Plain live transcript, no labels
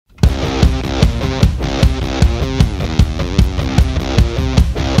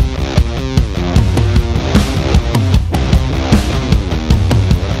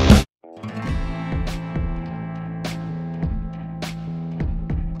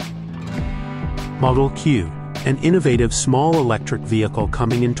Model Q, an innovative small electric vehicle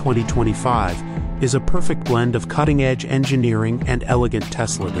coming in 2025, is a perfect blend of cutting-edge engineering and elegant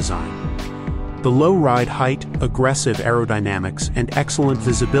Tesla design. The low ride height, aggressive aerodynamics, and excellent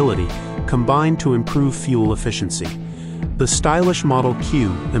visibility combine to improve fuel efficiency. The stylish Model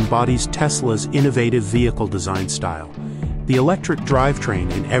Q embodies Tesla's innovative vehicle design style. The electric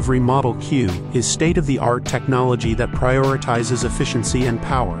drivetrain in every Model Q is state-of-the-art technology that prioritizes efficiency and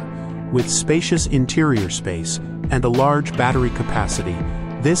power. With spacious interior space and a large battery capacity,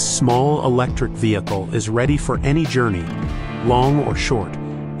 this small electric vehicle is ready for any journey, long or short.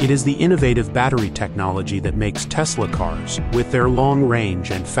 It is the innovative battery technology that makes Tesla cars, with their long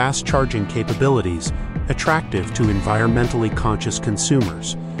range and fast charging capabilities, attractive to environmentally conscious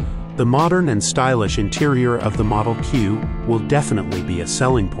consumers. The modern and stylish interior of the Model Q will definitely be a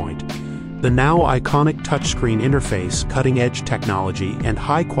selling point. The now iconic touchscreen interface, cutting-edge technology, and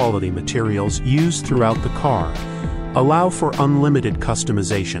high-quality materials used throughout the car allow for unlimited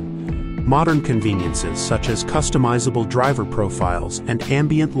customization. Modern conveniences such as customizable driver profiles and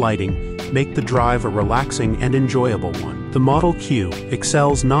ambient lighting make the drive a relaxing and enjoyable one. The Model Q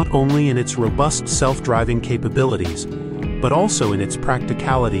excels not only in its robust self-driving capabilities, but also in its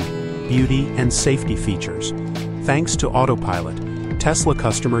practicality, beauty, and safety features. Thanks to autopilot, Tesla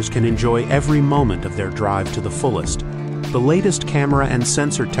customers can enjoy every moment of their drive to the fullest. The latest camera and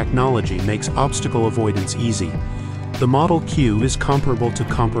sensor technology makes obstacle avoidance easy. The Model Q is comparable to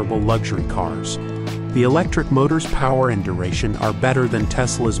comparable luxury cars. The electric motor's power and duration are better than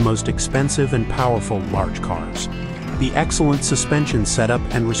Tesla's most expensive and powerful large cars. The excellent suspension setup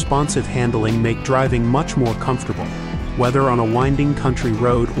and responsive handling make driving much more comfortable, whether on a winding country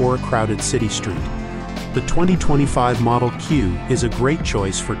road or a crowded city street. The 2025 Model Q is a great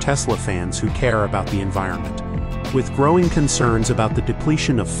choice for Tesla fans who care about the environment. With growing concerns about the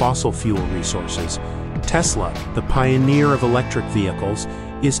depletion of fossil fuel resources, Tesla, the pioneer of electric vehicles,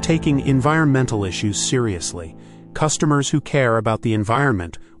 is taking environmental issues seriously. Customers who care about the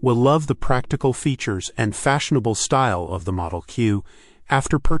environment will love the practical features and fashionable style of the Model Q.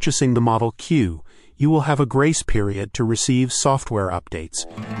 After purchasing the Model Q, you will have a grace period to receive software updates.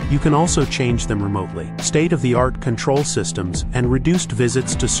 You can also change them remotely. State-of-the-art control systems and reduced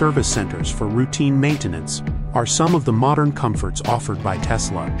visits to service centers for routine maintenance are some of the modern comforts offered by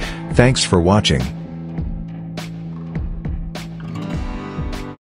Tesla. Thanks for watching.